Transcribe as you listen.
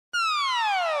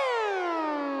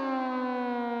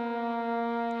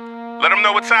Let them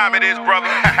know what time it is, brother.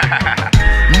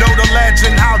 Know the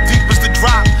legend, how deep is the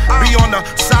drop? Be on the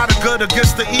side of good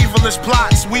against the evilest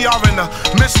plots. We are in the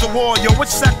midst of war, yo, which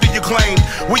sector you claim?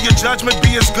 Will your judgment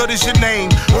be as good as your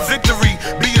name? Will victory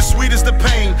be as sweet as the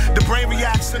pain? The brain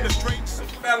reacts in the streets.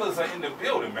 Fellas are in the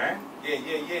building, man.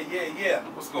 Yeah.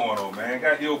 What's going on, man?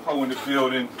 Got Illpo in the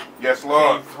building. Yes,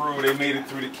 Lord. Came through. They made it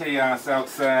through the chaos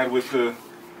outside with the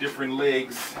different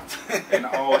legs and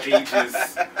all ages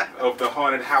of the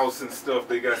haunted house and stuff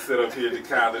they got set up here at the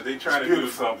college. They trying to do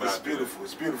something. It's beautiful.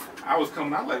 It's beautiful. I was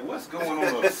coming. I was like, what's going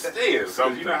on upstairs?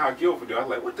 Because you know how Guilford do. I was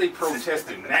like, what they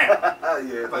protesting now?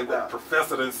 Yeah, like what the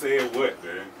professor done said what,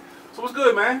 man? So what's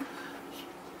good, man?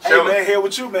 Hey man, here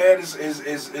with you, man.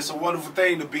 It's a wonderful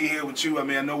thing to be here with you. I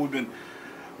mean, I know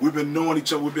we've been knowing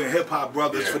each other. We've been hip hop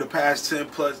brothers for the past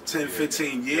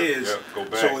 15 years. Go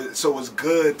back. So it's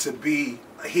good to be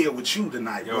here with you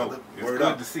tonight, brother. It's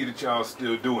good to see that y'all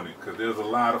still doing it, because there's a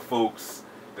lot of folks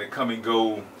that come and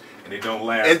go and they don't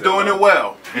last. And doing it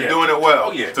well. And doing it well.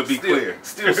 Oh yeah, to be clear.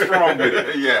 Still strong with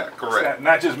it. Yeah, correct.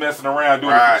 Not just messing around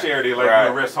doing it for charity like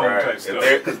the rest home type stuff.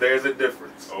 Because there's a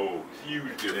difference. Oh,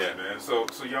 huge difference, man. So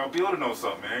y'all building on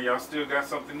something, man. Y'all still got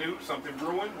something new, something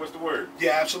brewing? What's the word?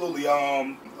 Yeah, absolutely.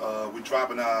 We're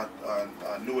dropping our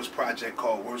newest project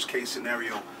called Worst Case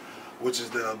Scenario, which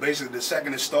is basically the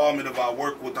second installment of our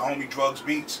work with the homie Drugs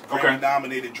Beats,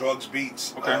 Grammy-nominated Drugs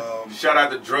Beats. Okay. Shout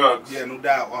out to Drugs. Yeah, no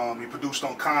doubt. He produced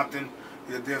on Compton.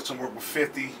 He did some work with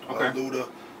 50, Luda,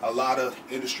 a lot of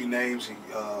industry names,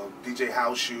 DJ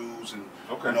House Shoes,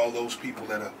 and all those people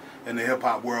that are in the hip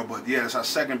hop world. But yeah, it's our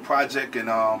second project, and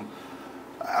I'm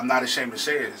not ashamed to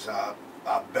say it. It's our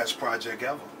best project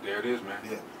ever. There it is, man.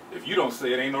 Yeah. If you don't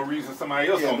say it, ain't no reason somebody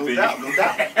else don't no doubt, no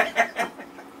doubt.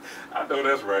 I know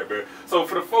that's right, man. So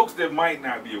for the folks that might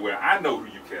not be aware, I know who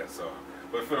you cats are,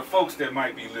 but for the folks that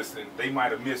might be listening, they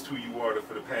might have missed who you are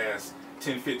for the past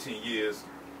 10, 15 years.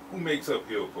 Who makes up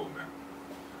Illpo, man?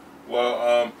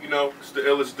 Well, you know, it's the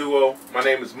illest duo. My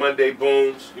name is Monday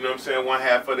Booms. You know what I'm saying? One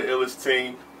half of the illest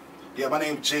team. Yeah, my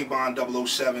name is J-Bond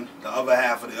 007, the other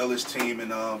half of the illest team,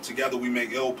 and together we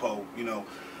make Illpo. You know,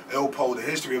 Illpo, the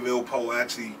history of Illpo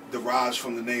actually derives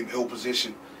from the name Ill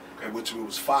Position, in which it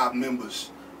was 5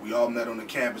 members. We all met on the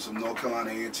campus of North Carolina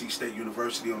A&T State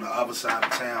University on the other side of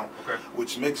town,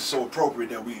 which makes it so appropriate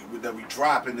that we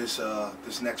drop in this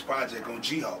next project on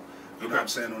Jiho. You know what I'm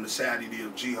saying, on the Saturday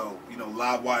of Jiho. You know,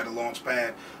 Livewire, the launch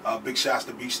pad. Big shots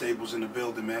to B Stables in the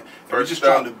building, man. And we're just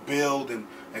trying to build and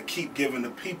keep giving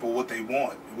the people what they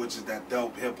want, which is that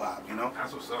dope hip hop, you know?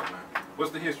 That's what's up, man.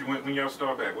 What's the history when y'all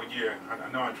start back? What year?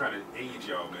 I know I'm trying to age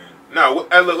y'all, man. No,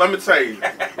 look, let me tell you,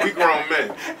 we grown men. You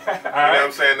know what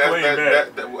I'm saying? I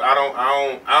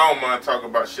don't mind talking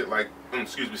about shit like,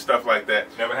 stuff like that.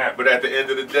 Never happened. But at the end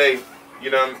of the day,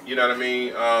 you know what I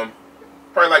mean?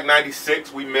 Probably like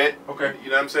 '96 we met. Okay. You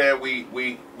know what I'm saying? We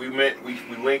met, we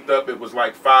linked up. It was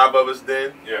like 5 of us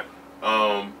then. Yeah.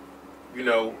 You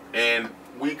know, and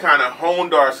we kind of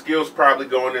honed our skills probably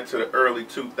going into the early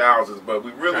 2000s, but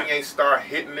we really ain't start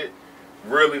hitting it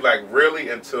really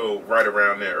until right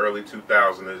around there, early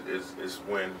 2000 is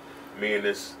when me and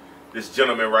this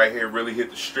gentleman right here really hit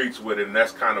the streets with it, and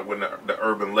that's kind of when the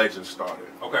urban legend started.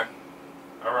 Okay.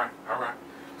 All right.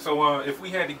 So if we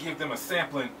had to give them a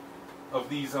sampling of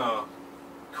these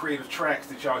creative tracks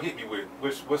that y'all hit me with,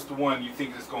 what's the one you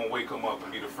think is gonna wake them up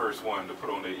and be the first one to put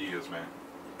on their ears, man?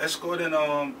 Let's go ahead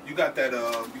and you got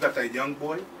that Young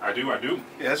Boy? I do.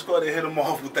 Yeah, let's go ahead and hit him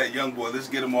off with that Young Boy. Let's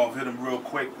get him off, hit him real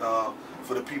quick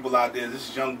for the people out there. This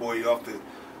is Young Boy off the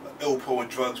Illpo and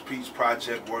Drugs Beats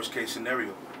project, Worst Case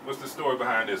Scenario. What's the story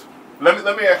behind this one?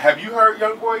 Let me. Have you heard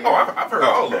Young Boy yet? Oh, I've heard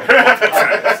all of them.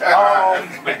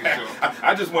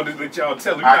 I just wanted to let y'all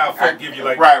tell you how folk give you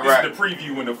like this is the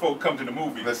preview when the folk come to the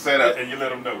movie. The setup, and you let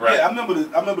them know. Right. Yeah,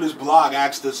 I remember this blog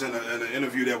asked us in an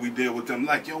interview that we did with them,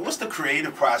 like, yo, what's the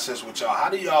creative process with y'all? How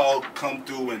do y'all come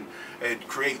through and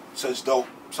create such dope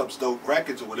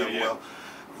records or whatever? Well,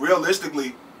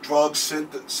 realistically, Drugs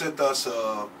sent us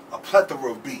a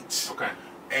plethora of beats. Okay.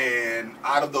 And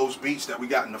out of those beats that we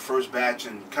got in the first batch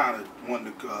and kind of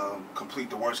wanted to complete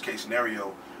the Worst Case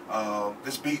Scenario,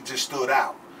 this beat just stood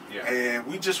out. Yeah. And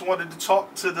we just wanted to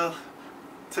talk to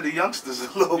the youngsters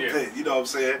a little bit. You know what I'm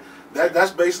saying?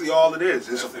 That's basically all it is.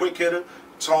 It's a quick hitter.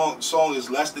 Song is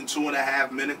less than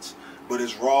 2.5 minutes, but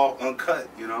it's raw, uncut.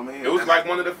 You know what I mean? It was like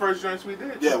one of the first joints we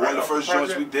did. Yeah, one of the first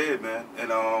joints we did, man.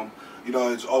 And you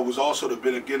know, it was also the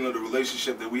beginning of the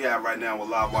relationship that we have right now with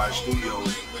Livewire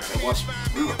Studios. And once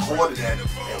we recorded that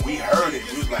and we heard it,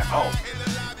 we was like, oh,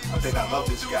 I think I love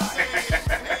this guy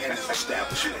and his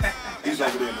establishment. He's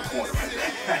over there in the corner right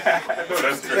there. No,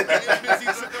 that's true.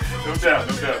 No doubt,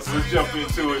 no doubt. So let's jump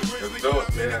into it. Let's do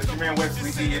it. Yeah, your man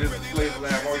Wesley D, it is the Flavor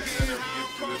Lab. Always center.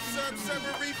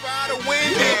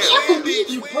 I can't believe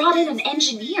you brought in an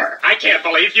engineer. I can't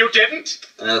believe you didn't.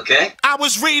 Okay. I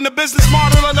was reading the business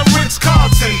model of the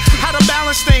Ritz-Carlton. How to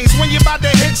balance things when you're about to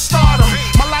hit